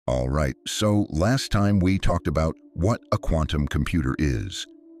All right, so last time we talked about what a quantum computer is,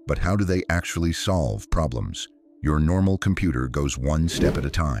 but how do they actually solve problems? Your normal computer goes one step at a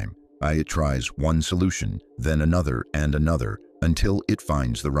time. It tries one solution, then another and another, until it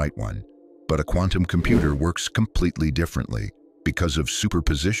finds the right one. But a quantum computer works completely differently. Because of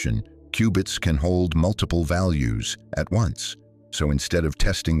superposition, qubits can hold multiple values at once. So instead of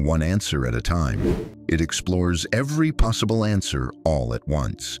testing one answer at a time, it explores every possible answer all at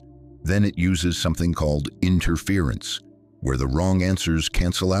once. Then it uses something called interference, where the wrong answers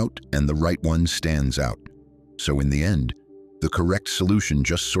cancel out and the right one stands out. So in the end, the correct solution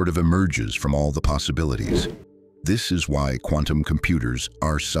just sort of emerges from all the possibilities. This is why quantum computers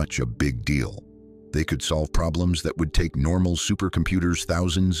are such a big deal. They could solve problems that would take normal supercomputers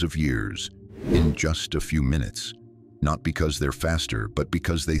thousands of years in just a few minutes. Not because they're faster, but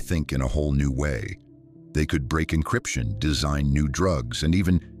because they think in a whole new way. They could break encryption, design new drugs, and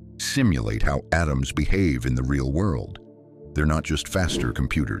even simulate how atoms behave in the real world. They're not just faster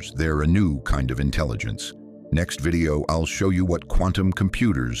computers, they're a new kind of intelligence. Next video, I'll show you what quantum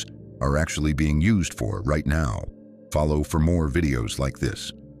computers are actually being used for right now. Follow for more videos like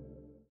this.